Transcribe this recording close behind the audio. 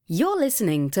You're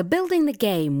listening to Building the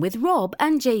Game with Rob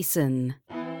and Jason.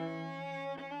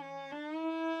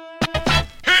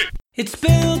 It's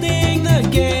Building the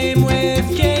Game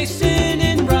with Jason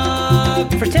and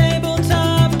Rob. For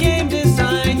tabletop game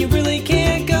design, you really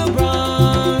can't go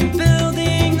wrong.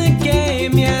 Building the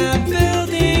game, yeah,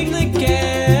 building the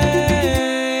game.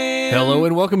 Hello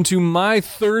and welcome to my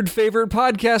third favorite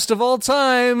podcast of all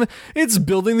time. It's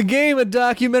Building the Game, a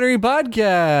documentary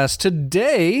podcast.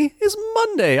 Today is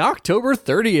Monday, October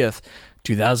 30th.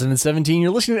 2017.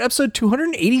 You're listening to episode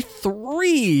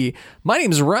 283. My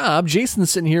name is Rob.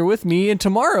 Jason's sitting here with me, and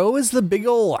tomorrow is the big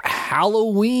ol'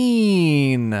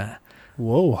 Halloween.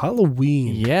 Whoa,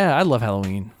 Halloween. Yeah, I love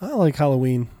Halloween. I like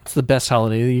Halloween. It's the best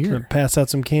holiday of the year. Pass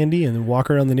out some candy and then walk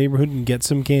around the neighborhood and get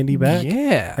some candy back.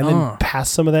 Yeah. And then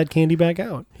pass some of that candy back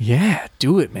out. Yeah,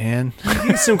 do it, man.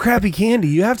 Get some crappy candy.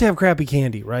 You have to have crappy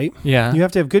candy, right? Yeah. You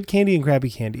have to have good candy and crappy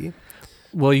candy.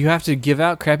 Well, you have to give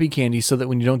out crappy candy so that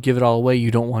when you don't give it all away,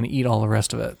 you don't want to eat all the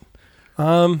rest of it.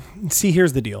 See,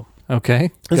 here's the deal.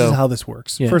 Okay. This is how this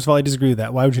works. Yeah. First of all, I disagree with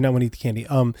that. Why would you not want to eat the candy?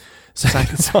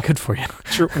 It's not good for you.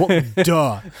 Sure. Well,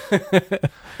 duh.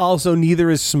 Also, neither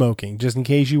is smoking, just in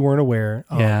case you weren't aware.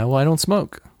 Yeah, well, I don't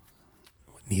smoke.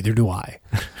 Neither do I.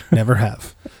 Never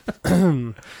have.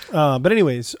 But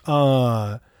anyways,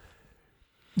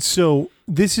 so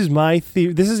this is my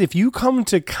theory. This is if you come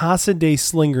to Casa de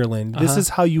Slingerland, this is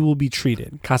how you will be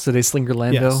treated. Casa de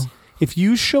Slingerlando. Yes. If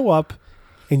you show up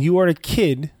and you are a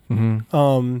kid, I'm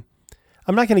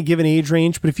not going to give an age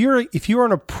range, but if you're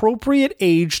an appropriate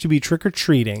age to be trick or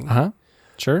treating,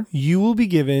 Sure. you will be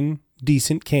given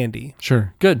decent candy,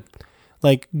 Sure. Good.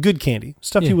 like good candy,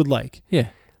 stuff you would like. Yeah.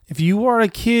 If you are a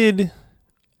kid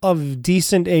of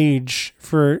decent age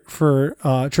for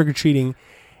trick or treating,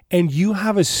 and you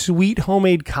have a sweet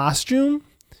homemade costume,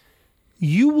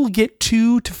 you will get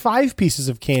 2 to 5 pieces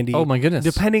of candy. Oh my goodness.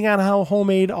 Depending on how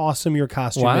homemade awesome your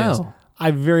costume is. Wow.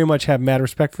 I very much have mad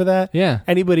respect for that. Yeah.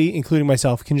 Anybody, including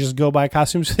myself, can just go buy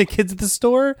costumes for the kids at the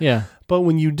store. Yeah. But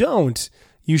when you don't,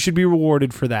 you should be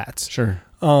rewarded for that. Sure.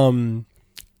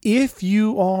 If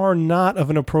you are not of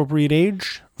an appropriate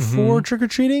age for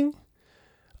trick-or-treating,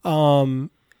 and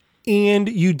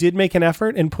you did make an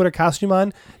effort and put a costume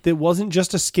on that wasn't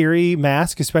just a scary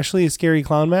mask, especially a scary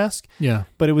clown mask, Yeah.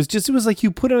 but it was like you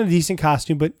put on a decent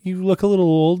costume, but you look a little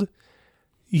old,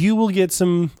 you will get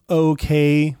some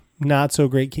okay, not so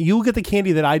great. You will get the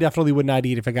candy that I definitely would not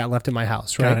eat if it got left in my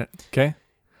house, right? Got it. Okay.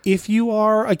 If you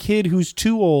are a kid who's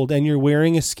too old and you're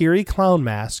wearing a scary clown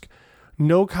mask,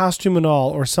 no costume at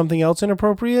all, or something else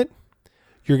inappropriate,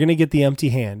 you're going to get the empty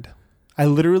hand. I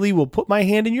literally will put my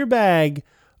hand in your bag,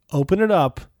 open it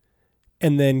up,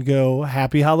 and then go,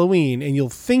 Happy Halloween. And you'll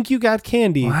think you got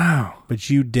candy, Wow. but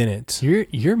you didn't.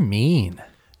 You're mean.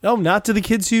 No, not to the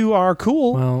kids who are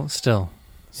cool. Well, still.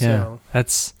 Yeah.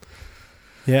 So-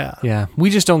 Yeah. Yeah. We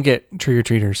just don't get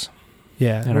trick-or-treaters.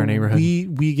 Yeah. in our neighborhood.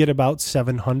 We get about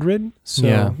 700. So,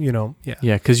 Yeah. yeah.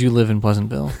 Yeah, because you live in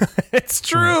Pleasantville. It's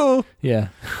true. Yeah.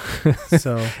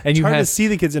 So, And it's you hard to have- see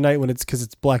the kids at night when because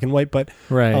it's black and white, but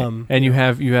Right. And you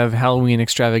have Halloween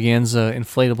extravaganza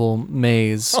inflatable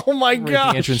maze. oh my right at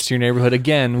gosh. the entrance to your neighborhood.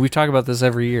 Again, we talk about this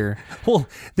every year. Well,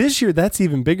 this year that's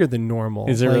even bigger than normal.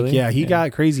 Is it really? Yeah, he Yeah.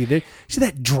 got crazy. See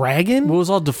that dragon? Well, it was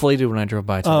all deflated when I drove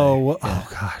by today. Oh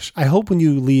gosh. I hope when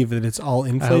you leave that it's all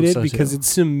inflated so, because too.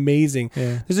 it's amazing.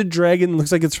 Yeah. There's a dragon that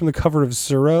looks like it's from the cover of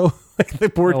Suro, like the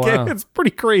board Oh, game. wow. It's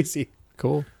pretty crazy.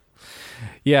 Cool.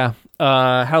 Yeah.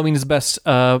 Halloween is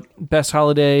the best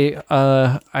holiday.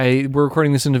 We're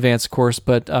recording this in advance, of course,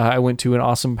 but I went to an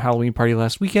awesome Halloween party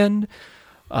last weekend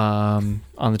on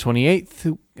the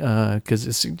 28th because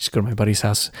it's just go to my buddy's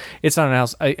house. It's not an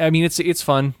house. I mean, it's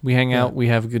fun. We hang out. We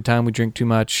have a good time. We drink too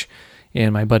much.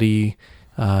 And my buddy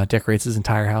decorates his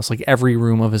entire house. Like every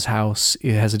room of his house,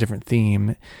 it has a different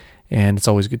theme. And it's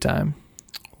always a good time.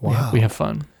 Wow. Yeah, we have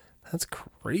fun. That's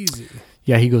crazy.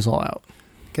 Yeah, he goes all out.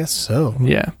 Guess so.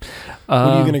 Yeah. What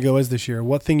are you going to go as this year?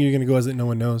 What thing are you going to go as that no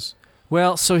one knows?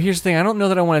 Well, so here's the thing. I don't know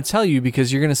that I want to tell you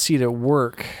because you're going to see it at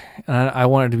work. And I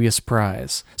want it to be a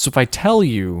surprise. So if I tell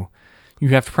you, you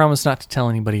have to promise not to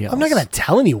tell anybody else. I'm not going to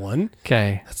tell anyone.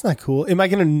 Okay. That's not cool. Am I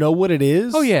going to know what it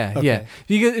is? Oh, yeah, Okay.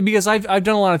 yeah. Because I've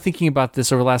done a lot of thinking about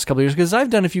this over the last couple of years because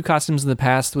I've done a few costumes in the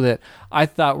past that I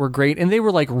thought were great, and they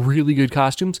were like really good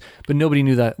costumes, but nobody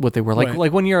knew what they were. Like Right.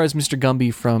 like one year I was Mr.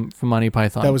 Gumby from Monty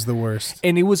Python. That was the worst.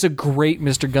 and it was a great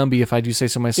Mr. Gumby, if I do say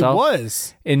so myself. It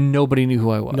was. And nobody knew who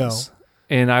I was. No.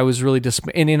 And I was really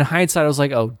disappointed. And in hindsight, I was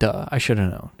like, oh, duh, I should have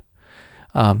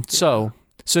known. So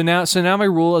now my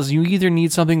rule is you either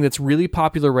need something that's really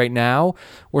popular right now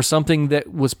or something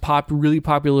that was really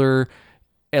popular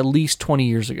at least 20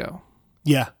 years ago.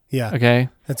 Yeah. Yeah. Okay.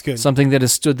 That's good. Something that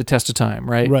has stood the test of time,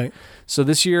 right? Right. So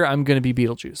this year I'm going to be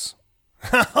Beetlejuice.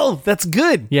 Oh, that's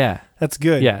good. Yeah. That's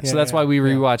good. Yeah. So that's why we yeah.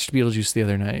 rewatched Beetlejuice the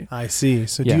other night. I see.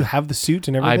 So Yeah. do you have the suit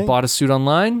and I everything? bought a suit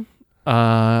online.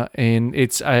 And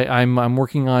I'm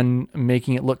working on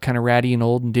making it look kind of ratty and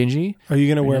old and dingy. Are you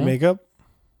going to wear know? makeup?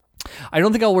 I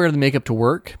don't think I'll wear the makeup to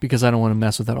work because I don't want to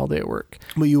mess with that all day at work.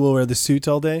 But you will wear the suit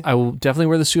all day? I will definitely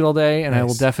wear the suit all day, and I will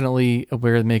Nice. definitely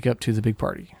wear the makeup to the big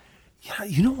party. Yeah,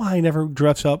 you know why I never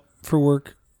dress up for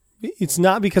work? It's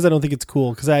not because I don't think it's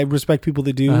cool, because I respect people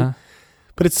that do. Uh-huh.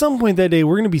 But at some point that day,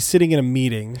 we're going to be sitting in a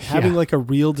meeting, having Yeah. like a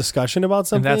real discussion about And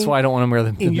something. that's why I don't want to wear the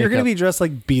And you're going to makeup. be dressed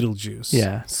like Beetlejuice.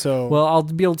 Yeah. So Well, I'll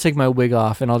be able to take my wig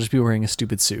off, and I'll just be wearing a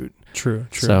stupid suit. true.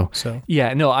 So-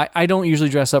 Yeah, no, I don't usually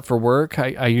dress up for work.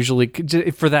 I usually,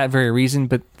 for that very reason.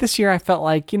 But this year I felt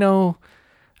like,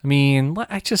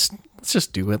 let's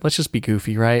just do it. Let's just be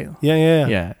goofy, right? Yeah.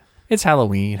 Yeah. It's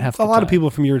Halloween. Have A lot of people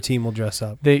from your team will dress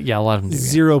up. a lot of them do. Yeah.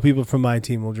 0 people from my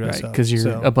team will dress Right, up. because you're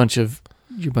So- a bunch of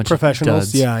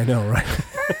professionals. duds. Yeah, I know, right?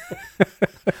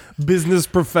 Business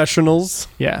professionals.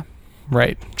 Yeah.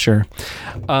 Right. Sure.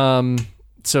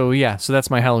 So that's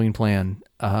my Halloween plan.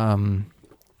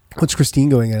 What's Christine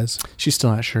going as? She's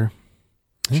still not sure.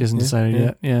 She hasn't Yeah, decided yeah.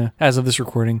 yet. Yeah. As of this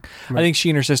recording, I Right. think she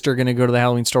and her sister are going to go to the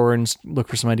Halloween store and look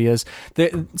for some ideas.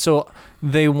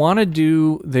 They want to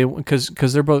do because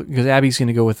Abby's going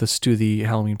to go with us to the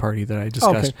Halloween party that I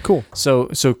discussed. Okay, cool.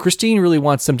 So Christine really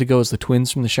wants them to go as the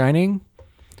twins from The Shining.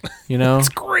 It's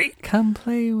great. Come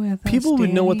play with us. People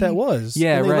would know what that Danny. was.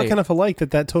 Yeah, and they right. look enough alike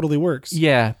that totally works.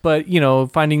 Yeah, but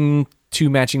finding 2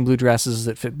 matching blue dresses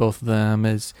that fit both of them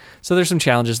is so there's some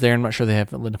challenges there. I'm not sure they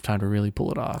have enough time to really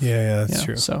pull it off. Yeah, that's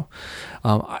true. So,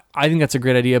 I think that's a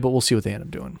great idea, but we'll see what they end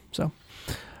up doing. So,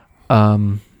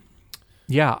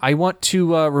 I want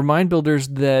to remind builders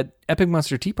that Epic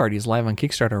Monster Tea Party is live on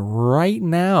Kickstarter right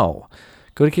now.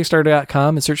 Go to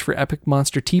Kickstarter.com and search for Epic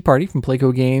Monster Tea Party from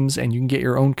Playco Games, and you can get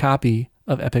your own copy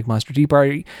of Epic Monster Tea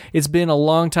Party. It's been a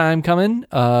long time coming,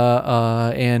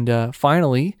 and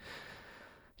finally,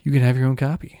 you can have your own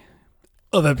copy.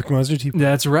 Of Epic Monster Tea Party.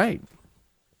 That's right.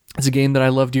 It's a game that I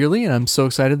love dearly, and I'm so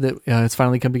excited that it's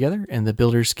finally come together, and the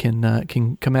builders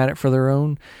can come at it for their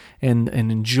own and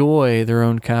enjoy their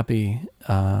own copy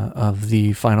of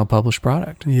the final published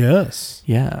product. Yes.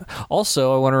 Yeah.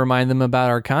 Also, I want to remind them about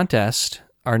our contest,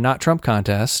 our Not Trump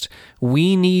contest.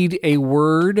 We need a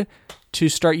word to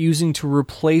start using to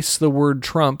replace the word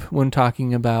Trump when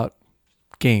talking about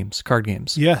games, card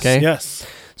games. Yes. Okay? Yes.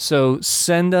 So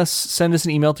send us an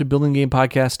email to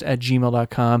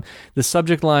buildinggamepodcast@gmail.com. The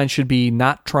subject line should be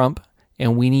not Trump,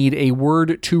 and we need a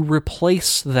word to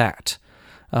replace that.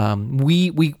 We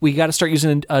got to start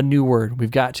using a new word.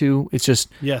 We've got to. It's just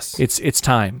Yes. it's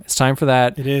time. It's time for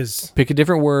that. It is. Pick a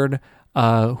different word.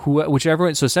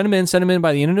 Whichever. So send them in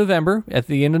by the end of November. At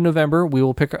the end of November, we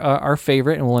will pick our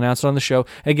favorite and we'll announce it on the show.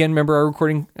 Again, remember our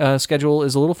recording schedule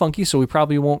is a little funky, so we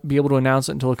probably won't be able to announce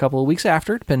it until a couple of weeks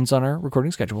after. Depends on our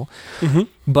recording schedule. Mm-hmm.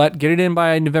 But get it in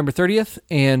by November 30th,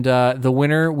 and the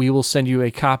winner, we will send you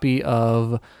a copy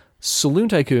of Saloon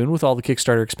Tycoon with all the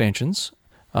Kickstarter expansions,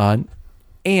 and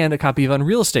a copy of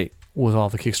Unreal Estate with all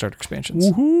the Kickstarter expansions.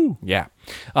 Woohoo. Yeah.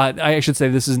 I should say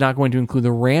this is not going to include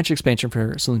the Ranch expansion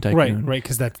for Saloon Tycoon. Right,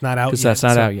 because that's not out yet. Because that's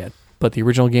not so- out yet. But the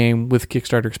original game with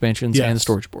Kickstarter expansions and the Yes.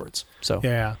 storage boards. So,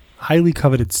 Yeah. Highly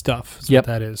coveted stuff is Yep.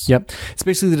 what that is. Yep. It's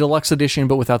basically the deluxe edition,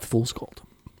 but without the Fool's Gold.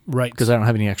 Right. Because I don't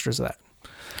have any extras of that.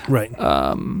 Right.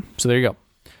 So there you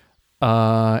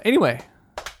go. Anyway,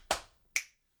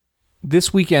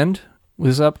 this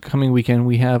upcoming weekend,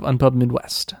 we have Unpub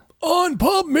Midwest. On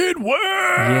Pub Midwest.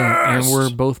 Yeah, and we're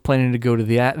both planning to go to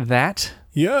that.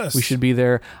 Yes. We should be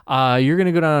there. You're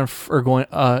going to go down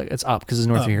it's up because it's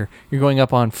north of here. You're going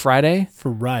up on Friday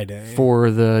Friday.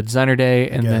 for the designer day,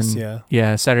 and guess,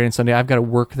 then Saturday and Sunday. I've got to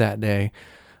work that day.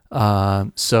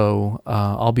 So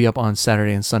I'll be up on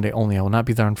Saturday and Sunday only. I will not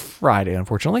be there on Friday,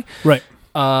 unfortunately. Right.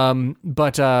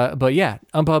 But yeah,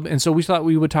 Unpub. And so we thought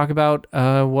we would talk about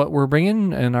what we're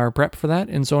bringing and our prep for that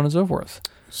and so on and so forth.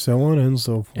 So on and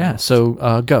so forth. Yeah.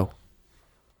 So go.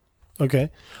 Okay.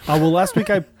 Well, last week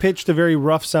I pitched a very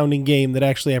rough sounding game that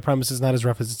actually I promise is not as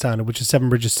rough as it sounded, which is Seven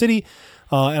Bridges City.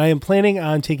 And I am planning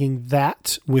on taking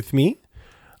that with me.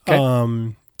 Okay.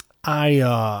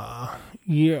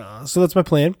 So that's my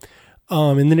plan.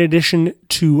 And then in addition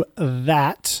to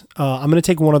that, I'm going to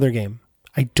take one other game.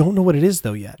 I don't know what it is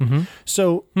though yet. Mm-hmm.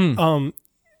 So,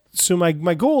 so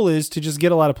my goal is to just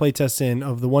get a lot of play tests in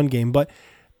of the one game, but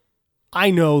I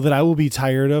know that I will be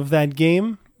tired of that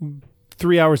game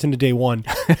 3 hours into day one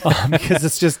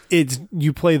because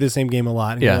you play the same game a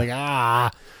lot and Yeah. you're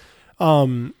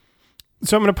like,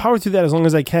 So I'm going to power through that as long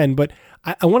as I can, but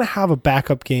I want to have a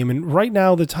backup game. And right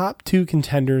now, the top 2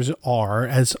 contenders are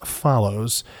as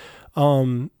follows.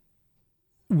 One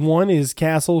is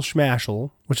Castle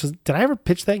Schmashel, which is, did I ever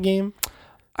pitch that game?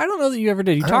 I don't know that you ever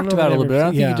did. You I don't talked know about it that a little I bit. I ever-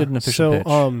 don't think you did an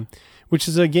official pitch. Which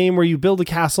is a game where you build a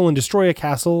castle and destroy a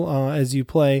castle as you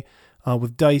play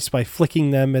with dice by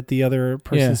flicking them at the other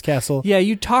person's castle. Yeah,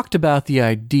 you talked about the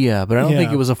idea, but I don't think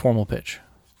Yeah. it was a formal pitch.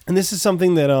 And this is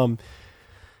something that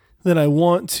that I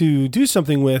want to do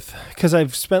something with because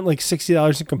I've spent like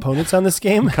 $60 in components on this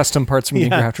game. Custom parts from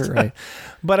Game Yeah. Crafter, right?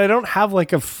 But I don't have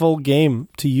like a full game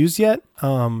to use yet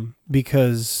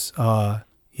because I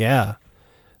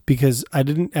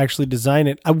didn't actually design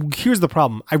it. Here's the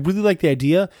problem. I really like the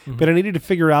idea, but I needed to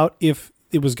figure out if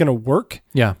it was going to work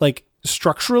Yeah. like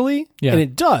structurally, Yeah. and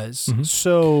it does.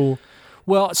 So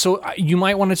Well, so you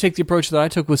might want to take the approach that I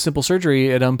took with Simple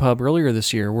Surgery at Unpub earlier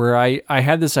this year, where I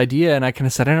had this idea and I kind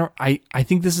of said, I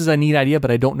think this is a neat idea, but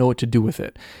I don't know what to do with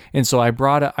it. And so I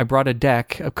brought a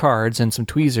deck of cards and some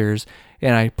tweezers,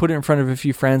 and I put it in front of a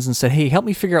few friends and said, hey, help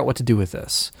me figure out what to do with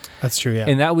this. that's true. Yeah.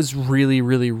 And that was really,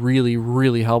 really, really,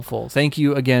 really helpful. Thank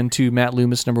you again to Matt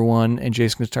Loomis, number 1, and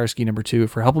Jason Kotarski, number 2,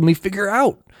 for helping me figure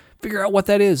out what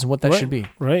that is and what that should be.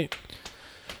 Right.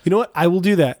 You know what? I will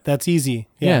do that. That's easy.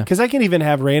 Yeah. Yeah. Because I can even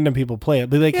have random people play it.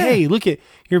 Be like, Yeah. hey, look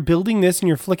you're building this and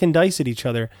you're flicking dice at each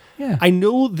other. Yeah. I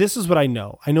know this is what I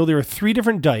know. I know there are 3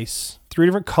 different dice, 3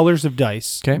 different colors of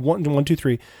dice. Okay. 1, 2,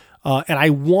 3. And I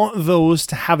want those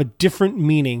to have a different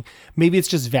meaning. Maybe it's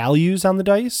just values on the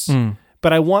dice,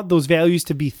 but I want those values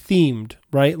to be themed,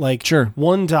 right? Like Sure.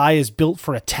 one die is built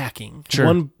for attacking. Sure.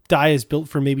 One die is built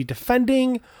for maybe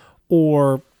defending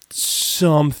or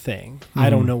something.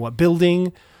 I don't know what,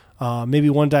 building. Maybe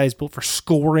one die is built for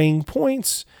scoring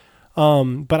points.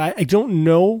 But I don't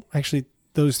know. Actually,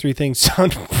 those 3 things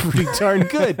sound pretty darn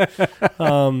good.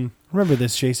 Remember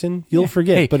this, Jason. You'll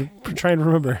forget, Hey. but try and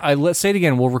remember. Let's say it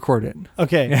again. We'll record it.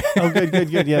 Okay. Oh, good.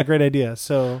 Yeah, great idea.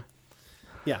 So,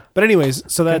 yeah. But anyways,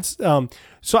 so that's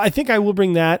so I think I will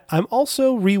bring that. I'm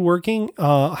also reworking.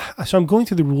 So I'm going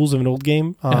through the rules of an old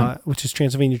game, which is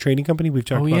Transylvania Trading Company. We've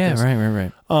talked about this.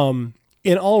 right.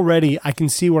 And already I can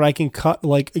see where I can cut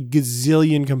like a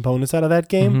gazillion components out of that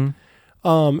game,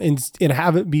 and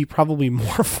have it be probably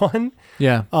more fun.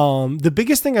 Yeah. The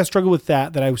biggest thing I struggled with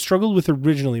that I struggled with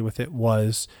originally with it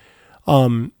was,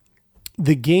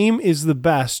 the game is the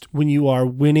best when you are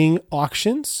winning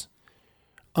auctions.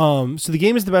 So the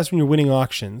game is the best when you're winning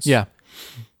auctions. Yeah.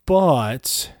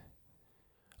 But,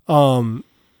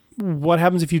 what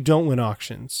happens if you don't win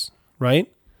auctions,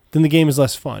 right? Then the game is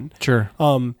less fun. Sure.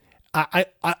 I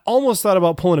almost thought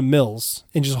about pulling a Mills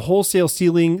and just wholesale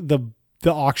stealing the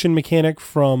auction mechanic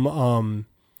from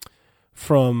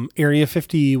Area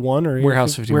 51 or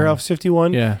Warehouse 51. Warehouse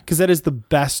 51. Yeah. Because that is the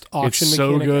best auction It's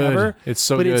so mechanic good. ever. It's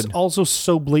so but good. it's also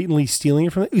so blatantly stealing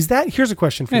it from it. Here's a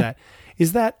question for that.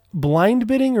 Is that blind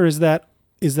bidding or is that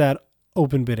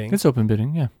open bidding? It's open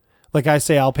bidding. Yeah. Like I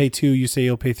say, I'll pay 2. You say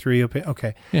you'll pay 3.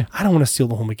 Okay. Yeah. I don't want to steal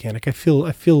the whole mechanic. I feel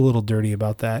a little dirty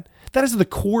about that. That is the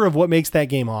core of what makes that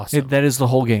game awesome. That is the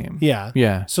whole game. Yeah.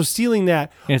 Yeah. So stealing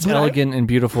that. And it's but elegant and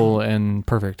beautiful and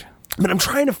perfect. But I'm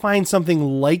trying to find something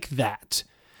like that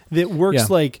works. Yeah.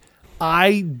 Like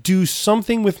I do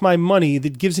something with my money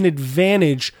that gives an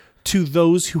advantage to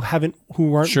those who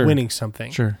aren't Sure. winning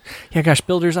something. Sure. Yeah, gosh,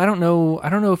 builders, I don't know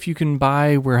if you can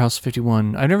buy Warehouse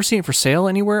 51. I've never seen it for sale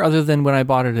anywhere other than when I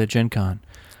bought it at Gen Con.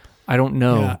 I don't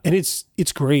know. Yeah. And it's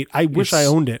great. I wish I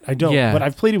owned it. I don't. Yeah. But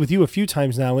I've played it with you a few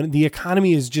times now, and the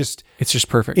economy is just It's just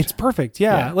perfect. It's perfect.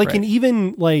 Yeah. Yeah, like, right. and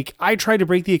even like I tried to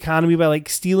break the economy by like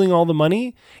stealing all the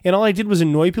money, and all I did was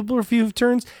annoy people for a few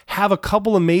turns, have a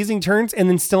couple amazing turns, and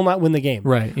then still not win the game.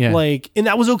 Right, yeah. Like, and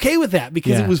I was okay with that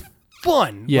because Yeah. it was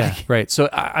fun. yeah, Like, right. So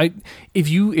if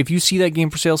you see that game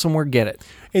for sale somewhere, get it.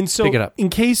 and so Pick it up. in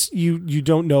case you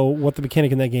don't know what the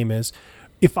mechanic in that game is,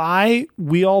 if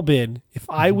we all bid, if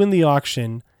I Mm-hmm. win the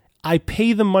auction, I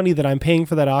pay the money that I'm paying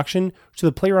for that auction to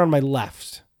the player on my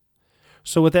left.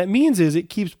 So what that means is it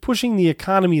keeps pushing the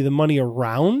economy, the money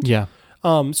around. Yeah.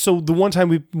 So one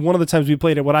of the times we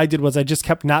played it, what I did was I just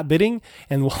kept not bidding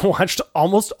and watched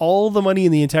almost all the money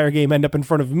in the entire game end up in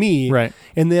front of me. Right.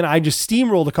 And then I just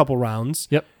steamrolled a couple rounds.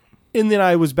 Yep. And then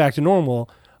I was back to normal.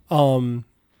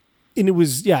 And it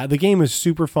was, the game is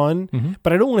super fun,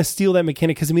 but I don't want to steal that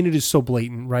mechanic because, it is so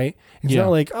blatant, right? It's Yeah.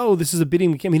 not like, oh, this is a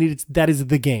bidding mechanic. That is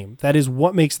the game. That is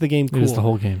what makes the game cool. It is the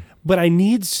whole game. But I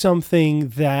need something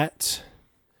that,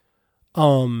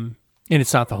 And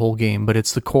it's not the whole game, but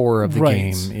it's the core of the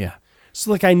Right. game. Yeah. so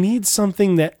like I need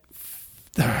something that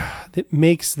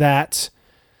makes that,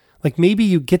 like maybe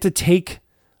you get to take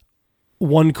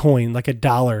one coin, like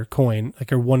 $1 coin,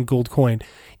 like or one gold coin,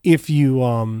 if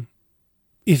you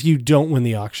don't win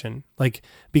the auction, like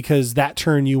because that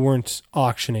turn you weren't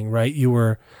auctioning, right? You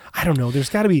were, I don't know. There's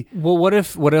got to be. Well, what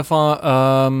if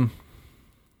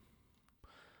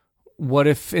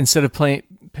instead of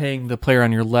paying the player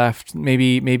on your left,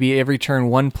 maybe every turn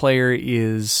one player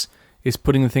is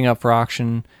putting the thing up for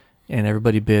auction, and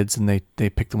everybody bids and they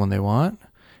pick the one they want,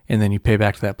 and then you pay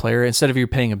back to that player. Instead of you're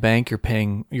paying a bank,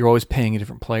 you're always paying a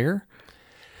different player.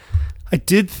 I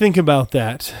did think about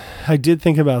that.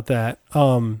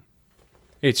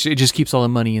 It just keeps all the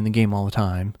money in the game all the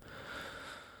time.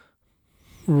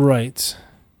 Right.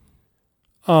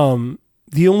 So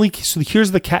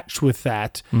here's the catch with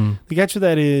that. The catch with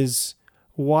that is,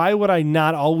 why would I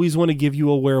not always want to give you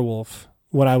a werewolf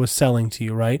when I was selling to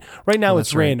you, right? Right now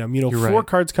it's right. random. You know, You're 4 right.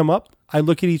 cards come up. I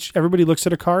look at everybody looks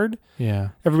at a card.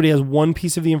 Yeah. Everybody has one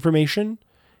piece of the information.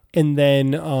 And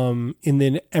then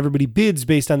everybody bids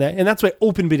based on that. And that's why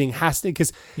open bidding has to,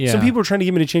 because some people are trying to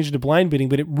get me to change it to blind bidding,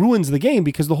 but it ruins the game,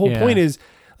 because the whole point is,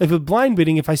 if with blind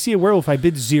bidding, if I see a werewolf, I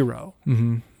bid 0.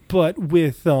 Mm-hmm. But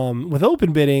with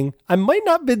open bidding, I might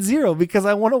not bid 0 because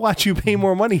I want to watch you pay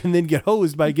more money and then get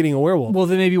hosed by getting a werewolf. Well,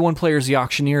 then maybe one player is the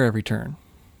auctioneer every turn.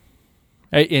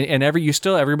 And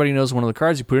everybody knows one of the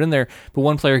cards, you put it in there, but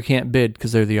one player can't bid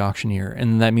because they're the auctioneer,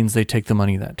 and that means they take the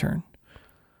money that turn.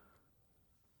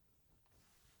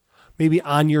 Maybe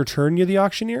on your turn you're the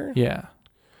auctioneer? Yeah.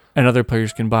 And other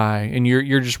players can buy, and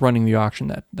you're just running the auction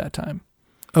that time.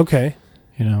 Okay.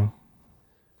 You know.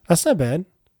 That's not bad.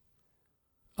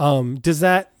 Does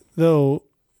that though?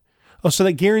 Oh, so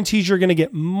that guarantees you're going to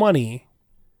get money.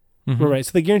 Mm-hmm. Right.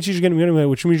 So that guarantees you're going to get money,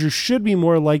 which means you should be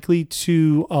more likely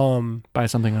to buy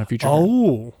something on a future.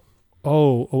 Oh.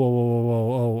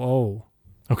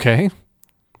 Okay.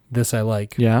 This I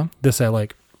like. Yeah. This I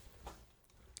like.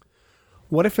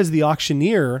 What if as the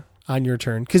auctioneer on your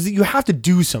turn, because you have to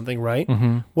do something, right?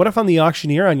 Mm-hmm. What if I'm the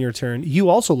auctioneer on your turn, you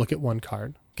also look at one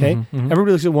card, okay? Mm-hmm.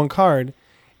 Everybody looks at one card,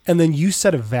 and then you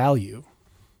set a value,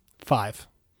 5.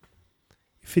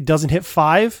 If it doesn't hit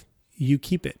 5, you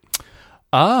keep it.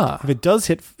 If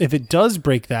it does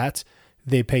break that,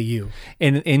 they pay you.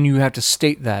 And you have to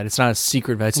state that. It's not a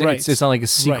secret value. It's not like a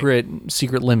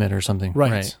secret limit or something.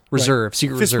 Right. Reserve.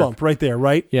 Secret Fist reserve. bump right there,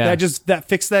 right? Yeah. That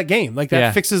fixed that game. Like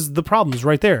that fixes the problems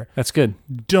right there. That's good.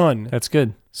 Done. That's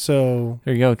good. So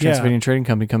there you go. Transylvania Trading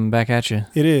Company coming back at you.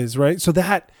 It is, right? So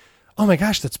that, oh my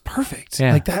gosh, that's perfect.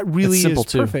 Yeah. Like that really It's simple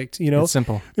is too. perfect, you know? It's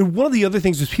simple. And one of the other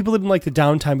things was people didn't like the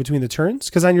downtime between the turns,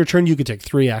 because on your turn you could take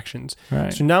 3 actions.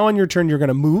 Right. So now on your turn you're going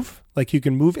to move, like you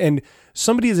can move. And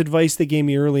somebody's advice they gave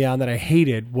me early on that I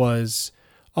hated was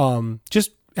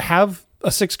just have a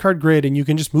 6-card grid and you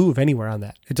can just move anywhere on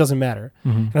that. It doesn't matter.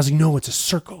 Mm-hmm. And I was like, no, it's a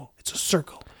circle. It's a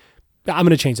circle. I'm going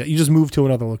to change that. You just move to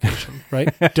another location,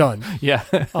 right? Done. Yeah.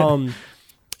 And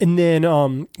then,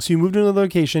 so you move to another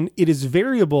location. It is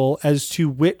variable as to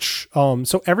which,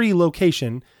 so every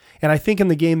location, and I think in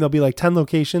the game there'll be like 10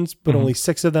 locations, but only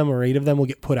 6 of them or 8 of them will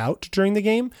get put out during the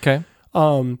game. Okay.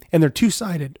 And they're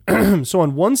 2-sided. So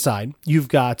on one side, you've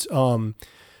got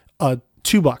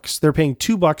 $2. They're paying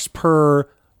 $2 per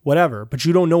whatever, but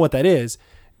you don't know what that is.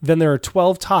 Then there are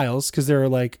 12 tiles, because there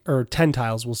are or 10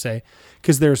 tiles, we'll say,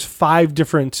 because there's 5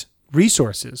 different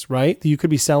resources, right, that you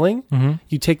could be selling. Mm-hmm.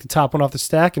 You take the top one off the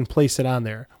stack and place it on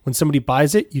there. When somebody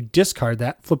buys it, you discard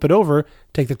that, flip it over,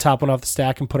 take the top one off the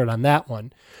stack and put it on that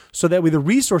one. So that way the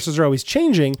resources are always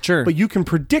changing, sure, but you can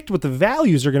predict what the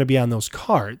values are going to be on those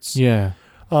cards. Yeah.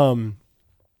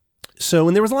 So,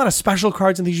 and there was a lot of special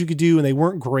cards and things you could do, and they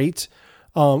weren't great.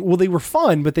 Well, they were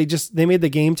fun, but they made the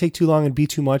game take too long and be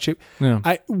too much.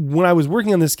 When I was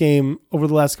working on this game over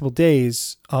the last couple of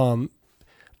days,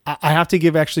 I have to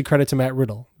give actually credit to Matt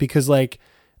Riddle, because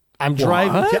I'm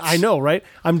driving. What? I know, right?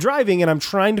 I'm driving and I'm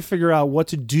trying to figure out what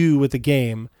to do with the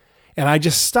game. And I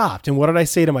just stopped. And what did I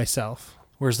say to myself?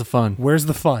 Where's the fun? Where's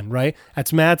the fun, right?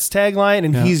 That's Matt's tagline.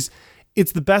 And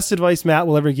it's the best advice Matt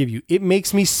will ever give you. It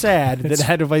makes me sad that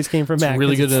advice came from Matt.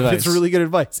 Really good advice. It's really good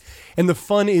advice. And the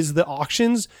fun is the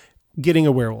auctions, getting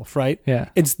a werewolf, right? Yeah.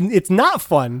 It's not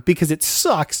fun because it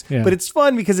sucks, but it's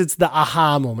fun because it's the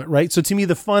aha moment, right? So to me,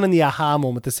 the fun and the aha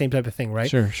moment, the same type of thing, right?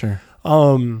 Sure.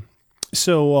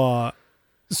 So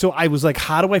I was like,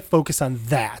 how do I focus on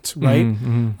that, right?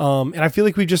 Mm-hmm. And I feel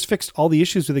like we just fixed all the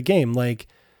issues with the game. Like,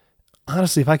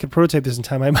 honestly, if I could prototype this in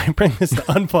time, I might bring this to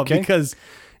Unpub because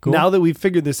now that we've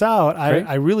figured this out,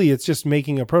 I really, it's just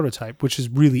making a prototype, which is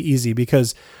really easy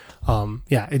because,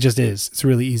 it just is. It's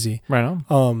really easy. Right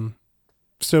on.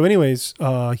 So anyways,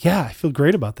 I feel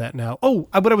great about that now. Oh,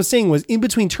 what I was saying was in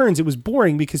between turns, it was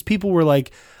boring because people were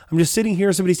like, I'm just sitting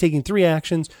here. Somebody's taking 3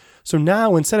 actions. So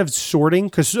now instead of sorting,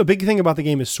 because a big thing about the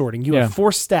game is sorting, you have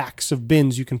 4 stacks of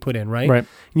bins you can put in, right? Right.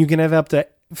 And you can have up to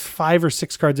 5 or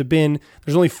 6 cards a bin.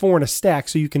 There's only 4 in a stack,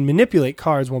 so you can manipulate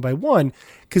cards one by one.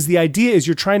 Because the idea is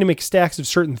you're trying to make stacks of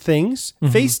certain things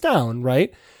face down,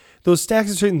 right? Those stacks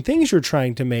of certain things you're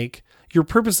trying to make, you're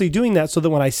purposely doing that so that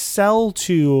when I sell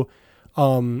to a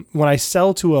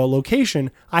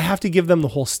location, I have to give them the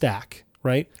whole stack,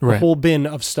 right? The whole bin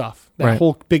of stuff, that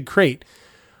whole big crate.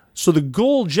 So the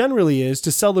goal generally is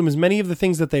to sell them as many of the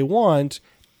things that they want,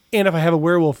 and if I have a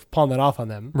werewolf, pawn that off on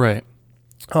them. Right.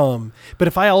 But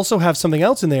if I also have something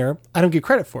else in there, I don't get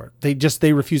credit for it.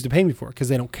 They refuse to pay me for it because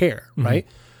they don't care, right?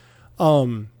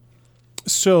 So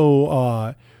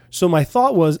my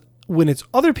thought was, when it's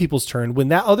other people's turn, when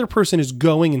that other person is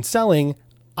going and selling,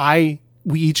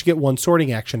 we each get 1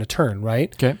 sorting action a turn,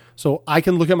 right? Okay. So I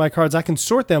can look at my cards, I can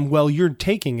sort them while you're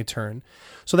taking a turn.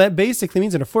 So that basically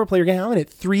means in a 4-player game, I'm going to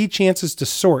get 3 chances to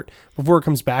sort before it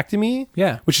comes back to me.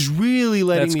 Yeah. Which is really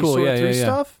letting me sort through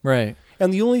stuff. Right.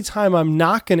 And the only time I'm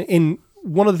not going to, in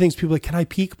one of the things people are like, can I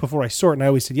peek before I sort? And I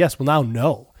always said, yes. Well, now,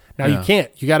 no. Now you can't.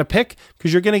 You got to pick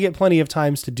because you're going to get plenty of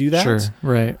times to do that. Sure.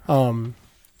 Right.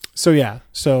 So yeah.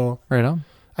 So Right on.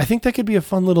 I think that could be a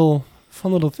fun little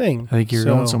thing. I think you're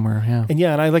going somewhere. Yeah. And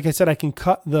yeah, and like I said, I can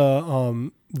cut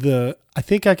I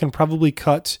think I can probably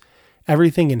cut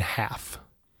everything in half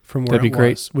from where That'd be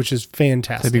great. which is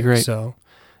fantastic. That'd be great. So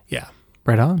yeah.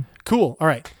 Right on. Cool. All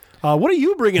right. What are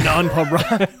you bringing on, Pub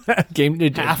Ron? Game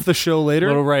Half the show later.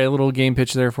 A little game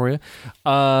pitch there for you.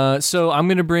 So I'm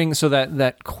going to bring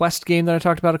that quest game that I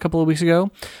talked about a couple of weeks ago.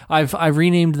 I've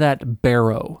renamed that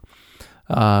Barrow.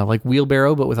 Like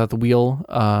wheelbarrow, but without the wheel.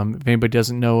 If anybody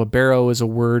doesn't know, a barrow is a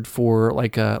word for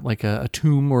like a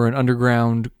tomb or an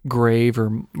underground grave or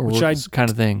Which I kind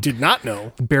of thing. Did not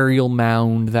know. Burial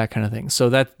mound, that kind of thing. So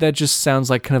that just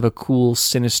sounds like kind of a cool,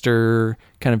 sinister,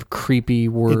 kind of creepy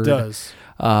word. It does.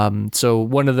 So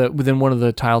within one of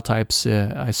the tile types,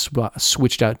 I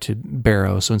switched out to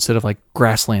barrow. So instead of like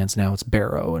grasslands, now it's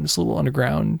barrow, and it's a little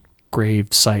underground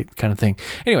grave site kind of thing.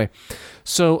 Anyway,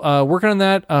 so working on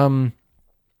that.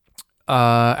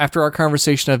 After our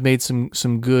conversation, I've made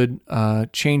some good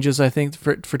changes, I think,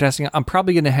 for testing. I'm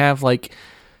probably going to have like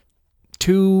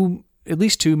at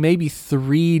least 2, maybe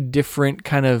 3 different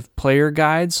kind of player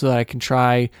guides so that I can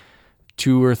try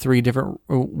 2 or 3 different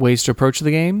ways to approach the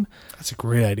game. That's a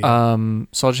great idea.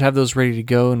 So I'll just have those ready to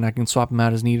go, and I can swap them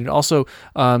out as needed. Also,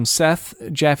 Seth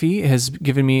Jaffe has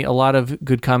given me a lot of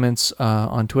good comments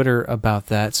on Twitter about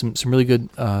that. Some really good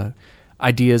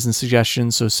ideas and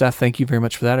suggestions. So Seth, thank you very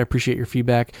much for that. I appreciate your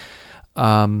feedback.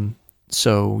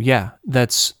 So yeah,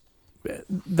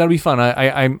 that'll be fun.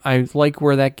 I like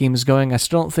where that game is going. I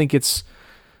still don't think it's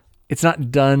not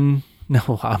done. No,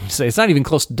 I'm gonna say it's not even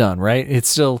close to done, right? I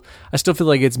still feel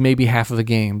like it's maybe half of the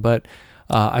game, but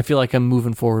I feel like I'm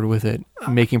moving forward with it,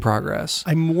 making progress.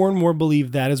 I more and more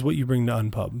believe that is what you bring to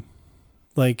Unpub.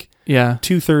 Like, yeah, half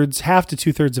to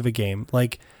 2/3 of a game.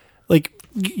 Like,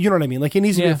 you know what I mean? Like, it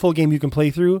needs to be a full game you can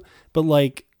play through, but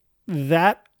like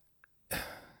that.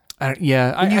 I When you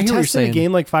hear what you're test in a saying.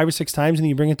 game like 5 or 6 times and then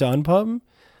you bring it to Unpub,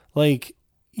 like,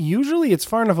 usually it's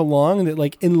far enough along that,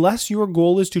 like, unless your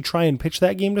goal is to try and pitch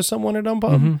that game to someone at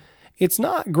Unpub, it's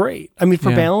not great. I mean,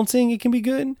 for balancing, it can be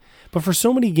good, but for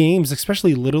so many games,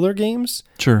 especially littler games,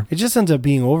 Sure. it just ends up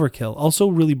being overkill. Also,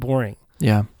 really boring.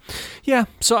 Yeah.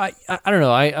 So I don't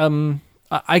know.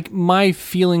 My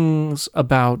feelings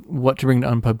about what to bring to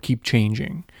Unpub keep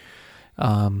changing.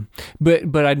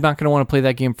 But I'm not going to want to play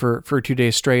that game for 2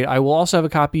 days straight. I will also have a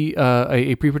copy,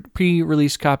 a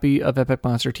pre-release copy of Epic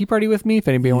Monster Tea Party with me. If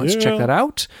anybody wants to check that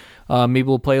out, maybe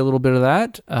we'll play a little bit of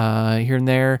that here and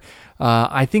there.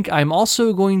 I think I'm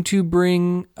also going to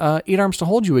bring 8 Arms to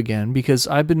Hold You again, because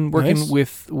I've been working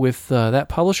with that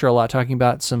publisher a lot, talking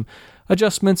about some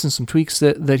adjustments and some tweaks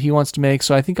that he wants to make.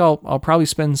 So I think I'll probably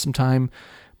spend some time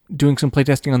doing some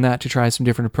playtesting on that to try some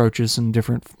different approaches and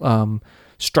different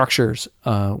structures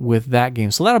with that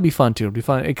game. So that'll be fun too. It'll be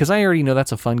fun because I already know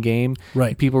that's a fun game.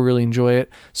 Right. People really enjoy it.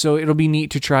 So it'll be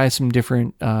neat to try some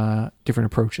different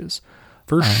approaches.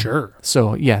 For sure.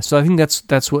 So yeah, so I think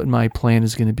that's what my plan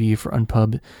is going to be for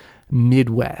Unpub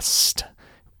Midwest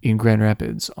in Grand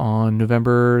Rapids on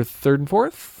November 3rd and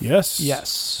 4th.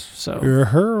 Yes. So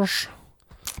Hirsch.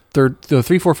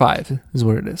 3, 4, 5 is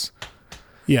what it is.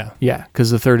 Yeah. Yeah,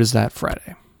 because the 3rd is that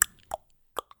Friday.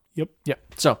 Yep.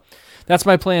 So that's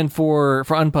my plan for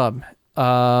Unpub.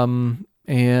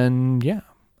 And yeah,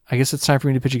 I guess it's time for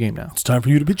me to pitch a game now. It's time for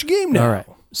you to pitch a game now. All right.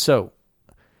 So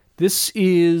this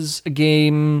is a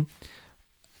game.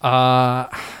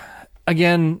 Again,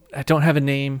 I don't have a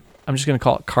name. I'm just going to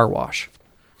call it Car Wash.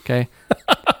 Okay.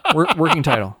 Working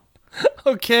title.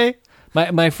 Okay.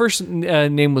 My first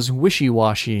name was Wishy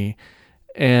Washy,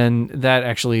 and that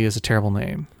actually is a terrible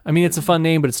name. I mean, it's a fun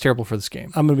name, but it's terrible for this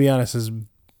game. I'm going to be honest,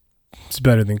 it's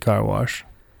better than Car Wash.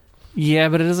 Yeah,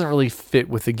 but it doesn't really fit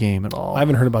with the game at all. I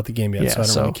haven't heard about the game yet, Yeah, so I don't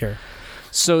so- really care.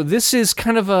 So this is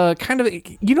kind of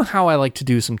you know how I like to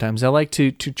do sometimes. I like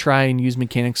to try and use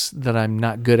mechanics that I'm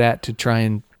not good at to try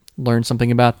and learn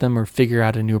something about them or figure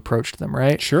out a new approach to them,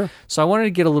 right? Sure. So I wanted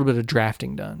to get a little bit of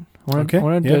drafting done. I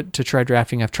wanted yeah. to try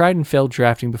drafting. I've tried and failed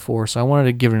drafting before, so I wanted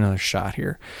to give it another shot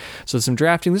here. So some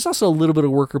drafting. There's also a little bit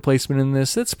of worker placement in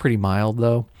this. It's pretty mild,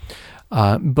 though.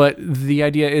 But the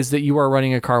idea is that you are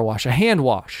running a car wash, a hand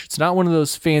wash. It's not one of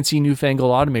those fancy,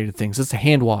 newfangled automated things. It's a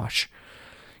hand wash.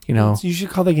 You know, You should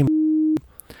call that game.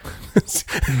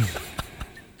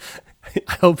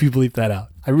 I hope you bleep that out.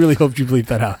 I really hope you bleep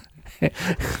that out.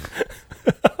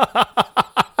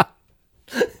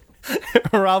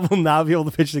 Rob will not be able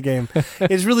to pitch the game.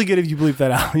 It's really good if you bleep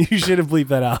that out. You should have bleeped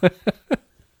that out.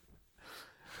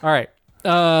 All right.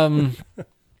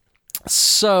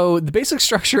 So the basic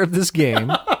structure of this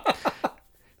game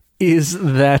is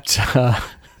that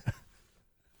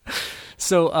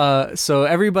so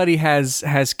everybody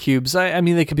has cubes. I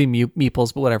mean, they could be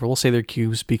meeples, but whatever. We'll say they're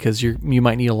cubes because you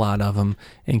might need a lot of them,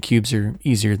 and cubes are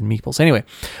easier than meeples. Anyway,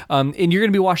 and you're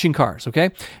going to be washing cars,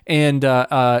 okay? And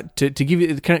to give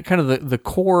you kind of the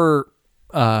core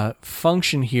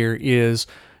function here is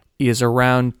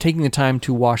around taking the time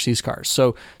to wash these cars.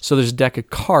 So there's a deck of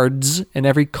cards, and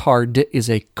every card is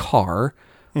a car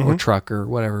or truck or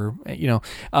whatever, you know.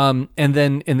 And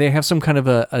they have some kind of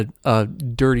a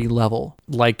dirty level,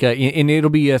 like and it'll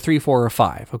be a 3, 4, or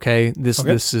 5. Okay,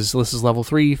 this is level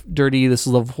 3 dirty. This is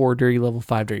level 4 dirty. Level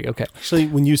 5 dirty. Okay. Actually,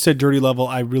 when you said dirty level,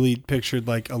 I really pictured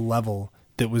like a level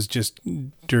that was just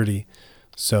dirty.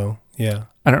 So yeah,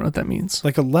 I don't know what that means.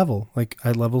 like a level, like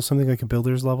I level something like a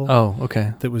builder's level. Oh,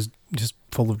 okay. That was just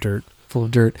full of dirt. Full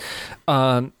of dirt.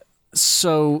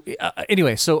 So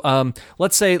anyway,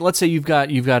 let's say you've got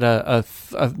a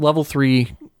level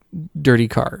 3 dirty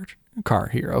car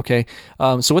here. Okay.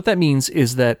 So what that means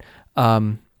is that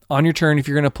on your turn, if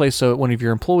you're going to place one of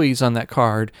your employees on that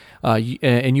card,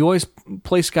 and you always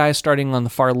place guys starting on the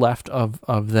far left of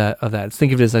that.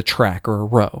 Think of it as a track or a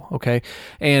row. Okay.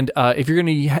 And if you're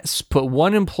going to put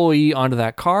one employee onto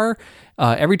that car,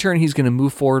 every turn he's going to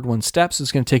move forward 1 step. So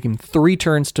it's going to take him 3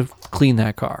 turns to clean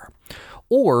that car.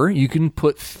 Or you can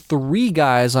put 3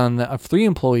 guys on 3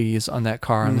 employees on that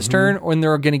car on this turn, and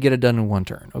they're going to get it done in 1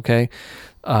 turn. Okay,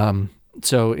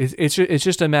 so it's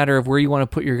just a matter of where you want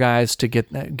to put your guys to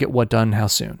get what done, how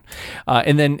soon,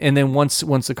 and then once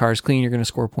the car is clean, you're going to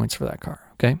score points for that car.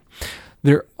 Okay,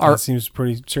 That seems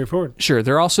pretty straightforward. Sure.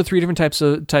 There are also 3 different types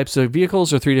of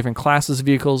vehicles, or 3 different classes of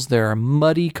vehicles. There are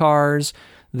muddy cars,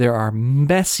 there are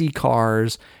messy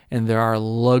cars, and there are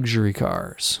luxury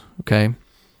cars. Okay.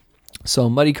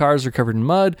 So muddy cars are covered in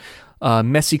mud.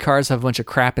 Messy cars have a bunch of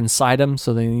crap inside them,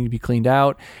 so they need to be cleaned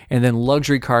out. And then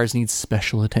luxury cars need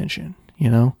special attention, you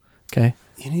know? Okay.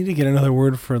 You need to get another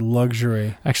word for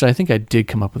luxury. Actually, I think I did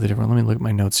come up with a different one. Let me look at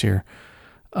my notes here.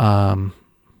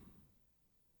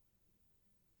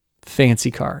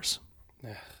 Fancy cars.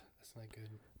 That's not good.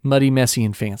 Muddy, messy,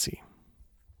 and fancy.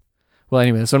 Well,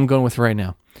 anyway, that's what I'm going with right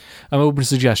now. I'm open to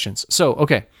suggestions. So,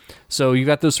 okay. So you've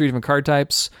got those 3 different card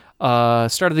types.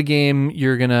 Start of the game,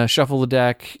 you're going to shuffle the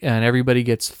deck, and everybody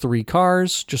gets 3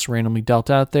 cars, just randomly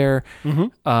dealt out there.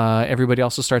 Everybody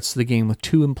also starts the game with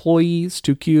 2 employees,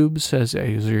 2 cubes, as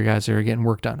your guys are getting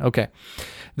work done. Okay.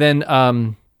 Then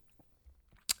I'm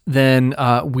going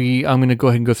to go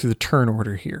ahead and go through the turn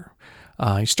order here.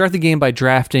 You start the game by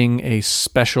drafting a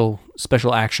special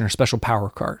action or special power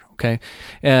card. Okay,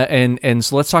 and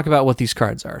so let's talk about what these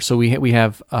cards are. So we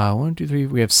have 1, 2, 3.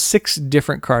 We have 6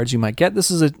 different cards you might get.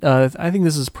 This is I think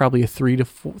this is probably a 3 to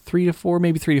 4,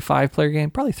 maybe 3 to 5 player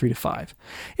game. Probably 3 to 5.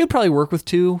 It would probably work with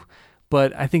 2,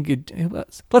 but I think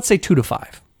let's say 2 to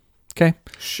 5. Okay.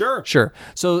 Sure.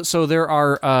 So there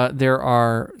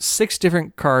are 6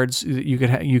 different cards that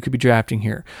you could be drafting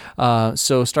here.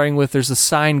 So starting with, there's the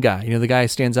sign guy. You know, the guy who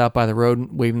stands out by the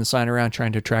road waving the sign around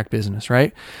trying to attract business,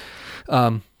 right?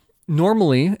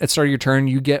 Normally, at the start of your turn,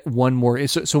 you get 1 more.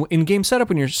 So in game setup,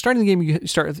 when you're starting the game, you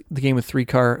start the game with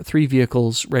 3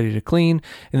 vehicles ready to clean,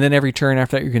 and then every turn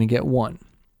after that, you're going to get 1.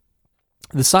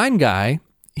 The sign guy,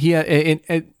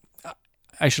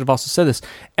 I should have also said this.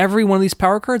 Every one of these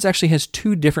power cards actually has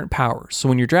 2 different powers. So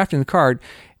when you're drafting the card,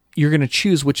 you're going to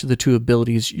choose which of the 2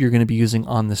 abilities you're going to be using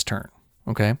on this turn.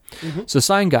 Okay? So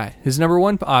sign guy, his number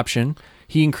 1 option,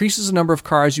 he increases the number of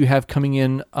cards you have coming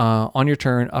in on your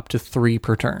turn up to 3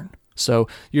 per turn. So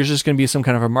yours is going to be some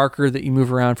kind of a marker that you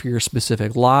move around for your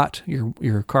specific lot,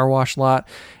 your car wash lot,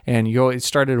 and you always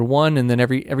start at a 1, and then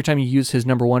every time you use his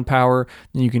number 1 power,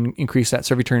 then you can increase that.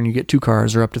 So every turn you get 2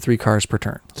 cars or up to 3 cars per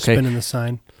turn. Okay? Spinning the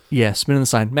sign. Yeah, spinning the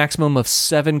sign. Maximum of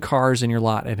 7 cars in your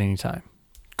lot at any time.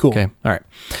 Cool. Okay, all right.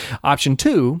 Option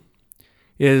 2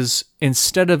 is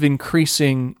instead of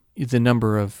increasing the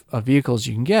number of vehicles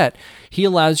you can get, he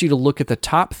allows you to look at the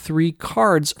top 3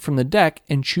 cards from the deck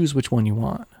and choose which one you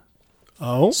want.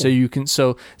 Oh. So you can there's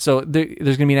going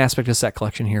to be an aspect of set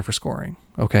collection here for scoring,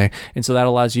 okay? And so that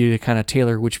allows you to kind of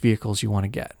tailor which vehicles you want to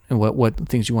get and what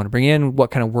things you want to bring in,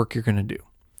 what kind of work you're going to do.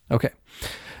 Okay.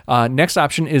 Next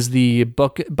option is the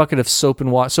bucket of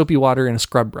soapy water and a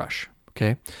scrub brush,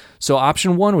 okay? So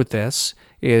option 1 with this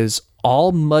is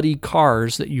all muddy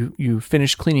cars that you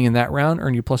finish cleaning in that round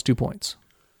earn you plus 2 points.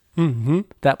 Mm-hmm.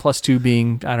 That plus 2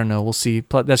 being, I don't know, we'll see.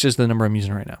 That's just the number I'm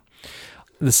using right now.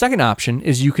 The second option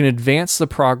is you can advance the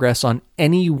progress on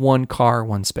any 1 car,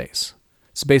 1 space.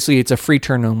 So basically, it's a free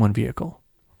turn on 1 vehicle.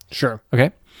 Sure.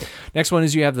 Okay? Next one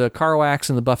is you have the car wax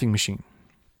and the buffing machine.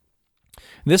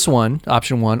 This one,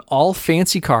 option 1, all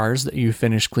fancy cars that you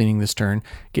finish cleaning this turn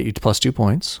get you to plus 2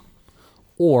 points.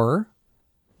 Or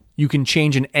you can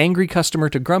change an angry customer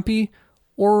to grumpy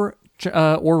or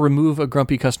remove a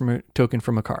grumpy customer token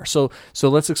from a car. So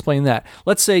let's explain that.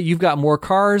 Let's say you've got more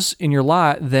cars in your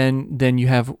lot than you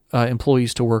have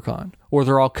employees to work on, or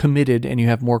they're all committed and you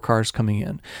have more cars coming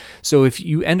in. So if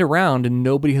you end a round and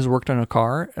nobody has worked on a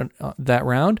car that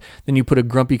round, then you put a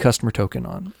grumpy customer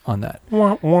token on that.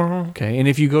 Okay, and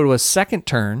if you go to a second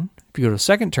turn,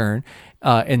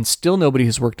 and still nobody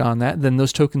has worked on that, then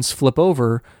those tokens flip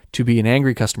over to be an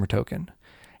angry customer token.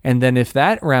 And then if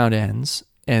that round ends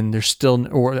and there's still,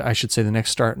 or I should say the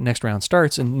next round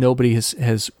starts and nobody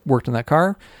has worked on that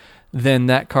car, then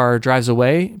that car drives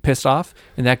away, pissed off,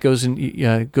 and that goes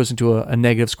into a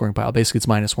negative scoring pile. Basically, it's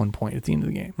minus 1 point at the end of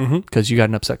the game because you got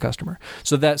an upset customer.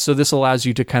 So this allows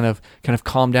you to kind of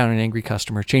calm down an angry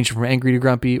customer, change from angry to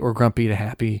grumpy or grumpy to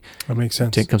happy. That makes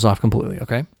sense. It comes off completely.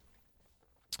 Okay.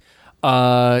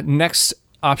 Next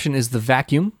option is the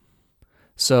vacuum.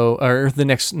 So, or the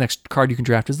next card you can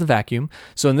draft is the vacuum.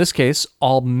 So in this case,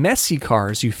 all messy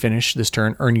cars you finish this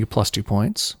turn earn you plus 2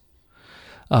 points.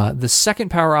 The second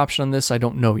power option on this, I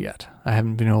don't know yet. I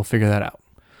haven't been able to figure that out.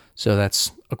 So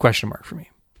that's a question mark for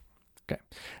me. Okay.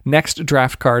 Next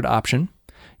draft card option,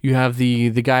 you have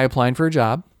the guy applying for a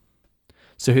job.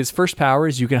 So his first power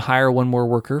is you can hire 1 more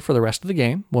worker for the rest of the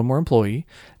game, 1 more employee,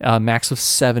 max of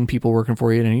 7 people working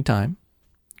for you at any time.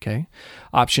 Okay.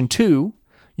 Option 2,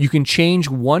 you can change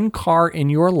 1 car in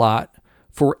your lot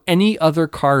for any other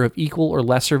car of equal or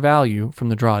lesser value from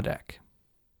the draw deck.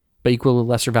 By equal or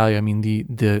lesser value, I mean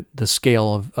the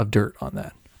scale of dirt on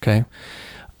that. Okay.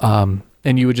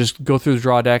 And you would just go through the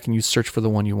draw deck and you search for the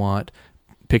one you want,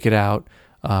 pick it out,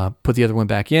 put the other one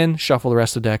back in, shuffle the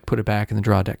rest of the deck, put it back, and the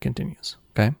draw deck continues.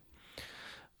 Okay.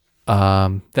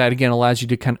 That again allows you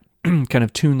to kind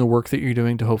of tune the work that you're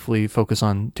doing to hopefully focus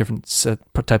on different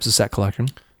types of set collection.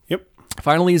 Yep.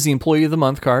 Finally is the Employee of the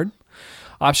Month card.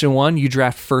 Option 1, you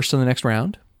draft first in the next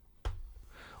round.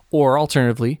 Or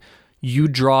alternatively, you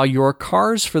draw your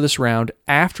cars for this round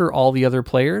after all the other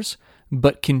players,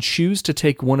 but can choose to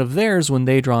take one of theirs when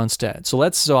they draw instead. So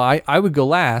I would go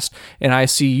last, and I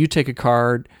see you take a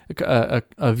card,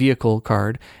 a vehicle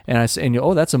card, and I say,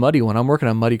 oh, that's a muddy one. I'm working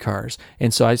on muddy cars,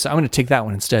 and so I say, I'm going to take that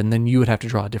one instead, and then you would have to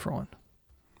draw a different one.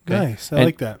 Okay? Nice, I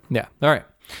like that. Yeah. All right.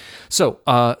 So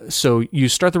you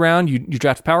start the round, you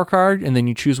draft a power card, and then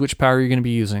you choose which power you're going to be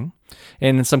using.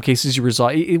 And in some cases, you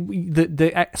resolve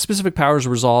the specific powers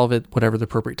resolve at whatever the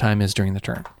appropriate time is during the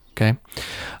turn. Okay.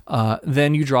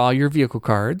 Then you draw your vehicle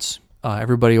cards.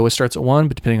 Everybody always starts at 1,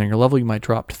 but depending on your level, you might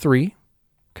drop to 3.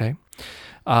 Okay.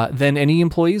 Then any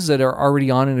employees that are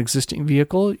already on an existing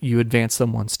vehicle, you advance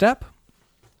them 1 step.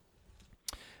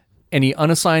 Any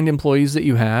unassigned employees that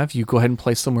you have, you go ahead and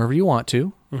place them wherever you want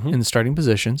to in the starting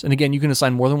positions. And again, you can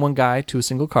assign more than 1 guy to a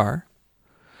single car.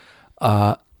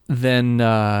 Then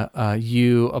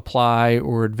you apply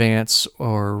or advance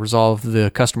or resolve the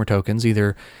customer tokens.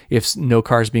 Either if no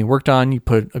car is being worked on, you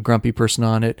put a grumpy person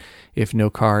on it. If no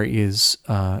car is,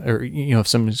 if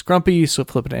somebody's grumpy, so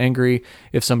flip it to angry.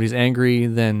 If somebody's angry,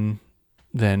 then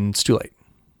it's too late.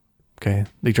 Okay,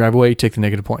 they drive away, you take the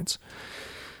negative points.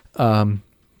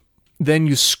 Then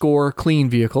you score clean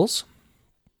vehicles.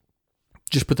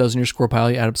 Just put those in your score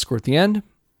pile. You add up the score at the end.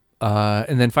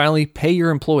 And then finally, pay your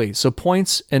employees. So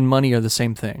points and money are the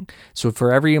same thing. So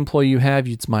for every employee you have,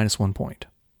 it's minus 1 point.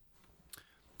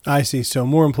 I see. So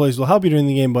more employees will help you during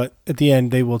the game, but at the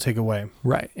end they will take away.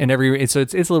 Right. And so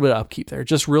it's a little bit of upkeep there.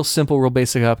 Just real simple, real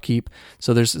basic upkeep.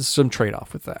 So there's some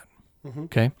trade-off with that.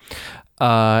 Okay.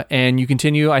 And you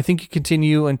continue, I think you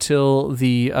continue until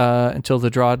the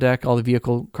draw deck, all the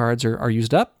vehicle cards are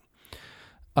used up.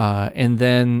 And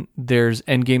then there's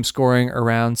end game scoring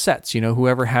around sets.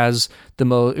 Whoever has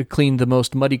cleaned the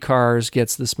most muddy cars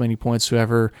gets this many points.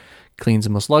 Whoever cleans the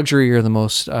most luxury or the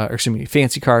most,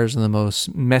 fancy cars and the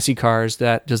most messy cars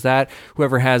does that.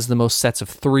 Whoever has the most sets of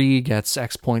 3 gets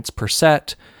X points per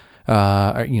set.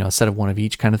 A set of 1 of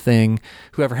each kind of thing.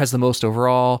 Whoever has the most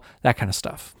overall, that kind of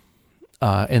stuff.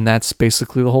 And that's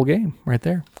basically the whole game right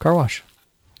there. Car wash.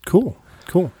 Cool.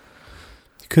 You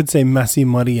could say messy,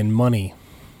 muddy, and money.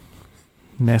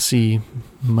 Messy,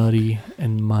 muddy,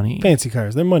 and money. Fancy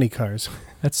cars. They're money cars.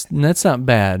 That's not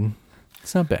bad.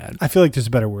 It's not bad. I feel like there's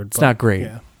a better word. It's not great.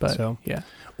 Yeah. But yeah.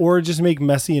 Or just make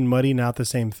messy and muddy not the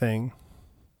same thing.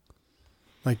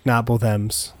 Like not both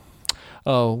M's.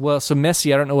 Oh, well, so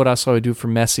messy, I don't know what else I would do for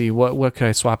messy. What could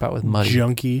I swap out with muddy?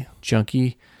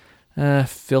 Junky.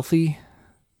 Filthy.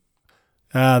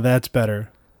 That's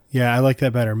better. Yeah, I like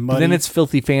that better. Muddy. But then it's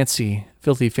filthy fancy.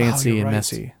 Filthy fancy and right.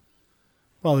 messy.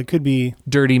 Well, it could be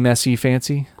dirty, messy,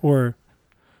 fancy. Or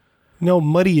no,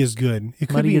 muddy is good. It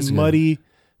could be muddy,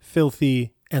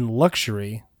 filthy, and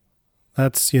luxury.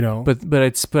 That's,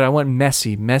 But I want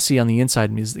messy. Messy on the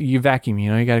inside means you vacuum,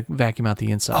 you got to vacuum out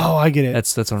the inside. Oh, I get it.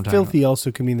 That's what I'm talking filthy about.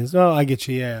 also can mean this. Oh, I get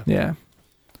you, yeah. Yeah.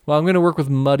 Well, I'm going to work with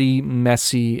muddy,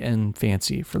 messy, and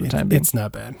fancy for the time being. It's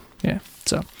not bad. Yeah.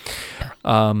 So,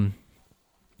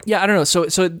 yeah, I don't know.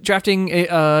 So drafting,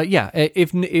 if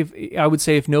I would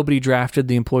say if nobody drafted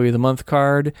the Employee of the Month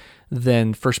card,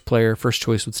 then first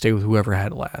choice would stay with whoever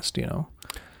had it last,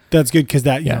 That's good because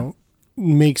that,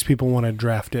 makes people want to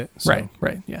draft it. So.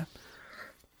 Right, yeah.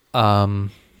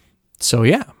 So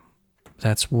yeah,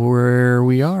 that's where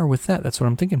we are with that. That's what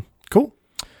I'm thinking. Cool.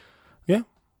 Yeah.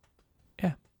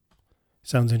 Yeah.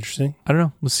 Sounds interesting. I don't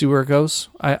know. Let's see where it goes.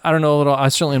 I don't know at all. I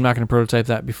certainly am not going to prototype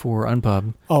that before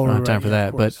Unpub. Oh, I don't have time for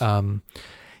that. But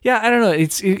yeah, I don't know.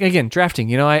 Again,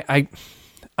 drafting.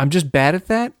 I'm just bad at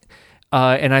that.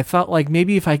 And I thought like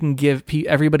maybe if I can give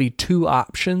everybody 2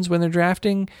 options when they're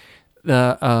drafting,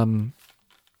 because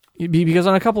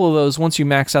on a couple of those, once you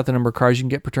max out the number of cards you can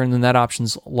get per turn, then that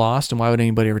option's lost. And why would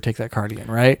anybody ever take that card again,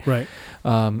 right? Right.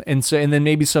 And then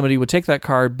maybe somebody would take that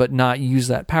card but not use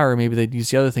that power. Maybe they'd use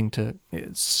the other thing to.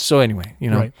 So anyway,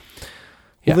 Right.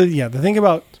 Yeah. Well, the thing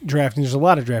about drafting, there's a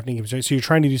lot of drafting games, right? So you're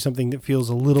trying to do something that feels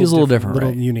a little different, a little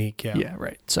right? unique. Yeah. Yeah.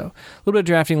 Right. So a little bit of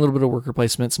drafting, a little bit of worker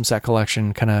placement, some set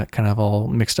collection, kind of all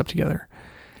mixed up together.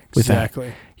 With exactly.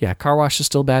 That. Yeah. Car wash is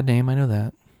still a bad name. I know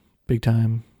that. Big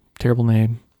time. Terrible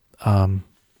name. But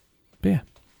yeah.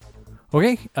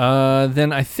 Okay.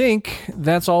 Then I think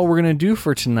that's all we're going to do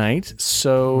for tonight.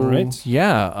 So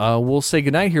yeah, we'll say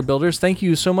goodnight here, builders. Thank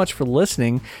you so much for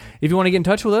listening. If you want to get in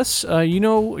touch with us, you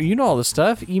know all this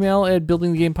stuff. Email at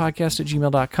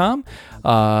buildingthegamepodcast@gmail.com.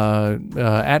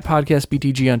 At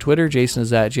podcastbtg on Twitter. Jason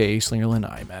is at JASlingerland.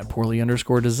 I'm at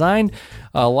poorly_designed.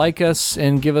 Like us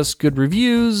and give us good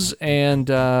reviews. And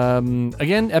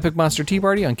again, Epic Monster Tea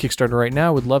Party on Kickstarter right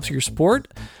now. Would love your support.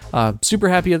 Super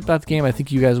happy about the game. I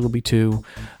think you guys will be too.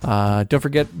 Don't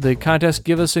forget the contest.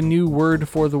 Give us a new word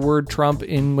for the word Trump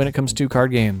when it comes to card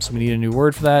games. We need a new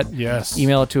word for that. Yes.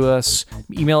 Email it to us.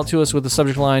 Email it to us with the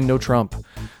subject line "No Trump,"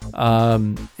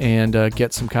 and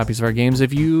get some copies of our games.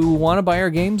 If you want to buy our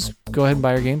games, go ahead and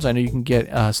buy our games. I know you can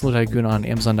get Slow Tycoon on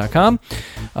Amazon.com.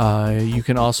 You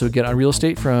can also get on real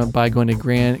estate by going to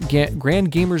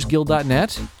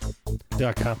grandgamersguild.net.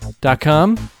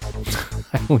 .com.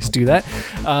 I always do that.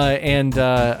 And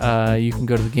you can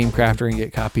go to the Game Crafter and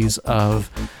get copies of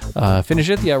Finish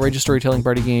It, the Outrageous Storytelling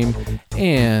Party Game,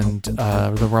 and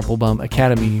the Rumplebum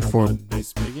Academy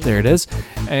there it is.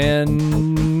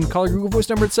 And call our Google Voice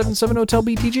number at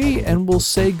 770-TEL-BTG, and we'll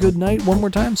say good night one more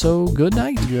time. So good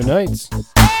night. Good night.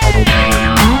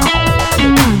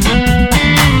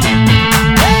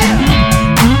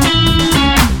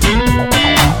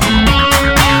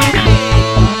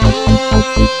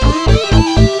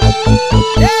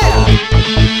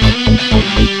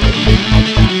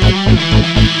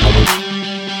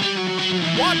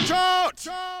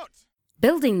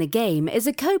 Building the Game is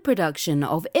a co-production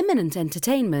of Imminent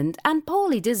Entertainment and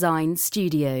Poorly Designed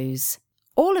Studios.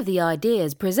 All of the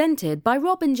ideas presented by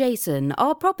Rob and Jason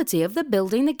are property of the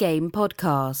Building the Game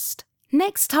podcast.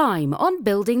 Next time on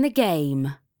Building the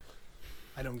Game.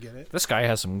 I don't get it. This guy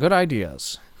has some good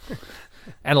ideas.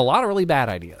 And a lot of really bad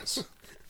ideas.